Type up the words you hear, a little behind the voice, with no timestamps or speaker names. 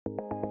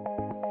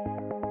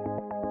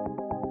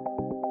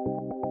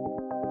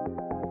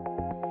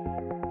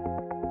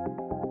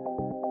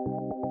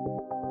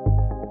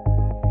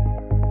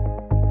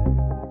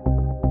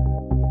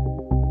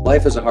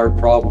Life is a hard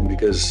problem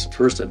because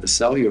first at the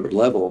cellular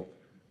level,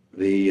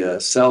 the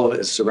cell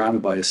is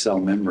surrounded by a cell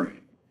membrane,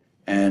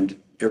 and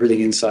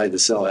everything inside the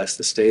cell has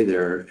to stay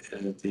there.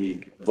 The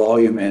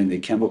volume and the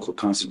chemical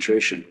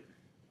concentration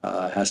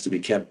has to be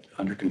kept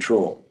under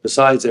control,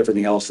 besides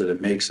everything else that it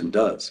makes and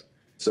does.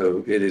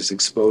 So it is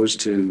exposed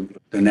to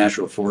the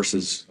natural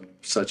forces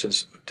such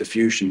as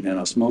diffusion and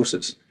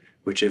osmosis,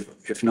 which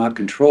if not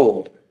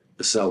controlled,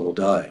 the cell will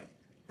die.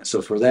 And so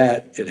for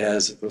that, it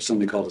has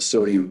something called a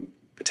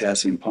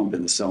sodium-potassium pump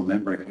in the cell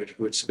membrane,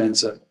 which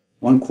spends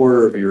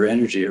 1/4 of your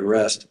energy at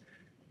rest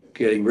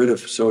getting rid of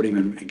sodium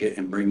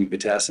and bringing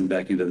potassium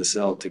back into the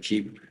cell to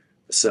keep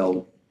the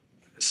cell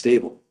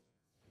stable.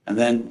 And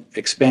then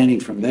expanding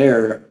from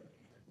there,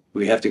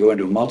 we have to go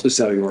into a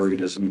multicellular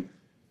organism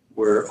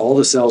where all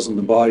the cells in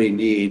the body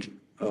need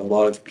a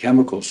lot of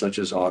chemicals such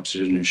as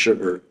oxygen and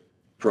sugar,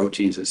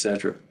 proteins,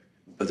 etc.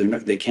 But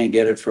they can't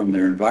get it from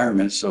their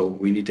environment, so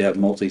we need to have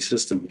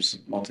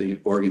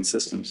multi-organ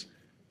systems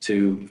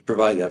to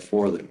provide that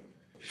for them.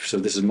 So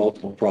this is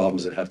multiple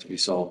problems that have to be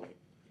solved.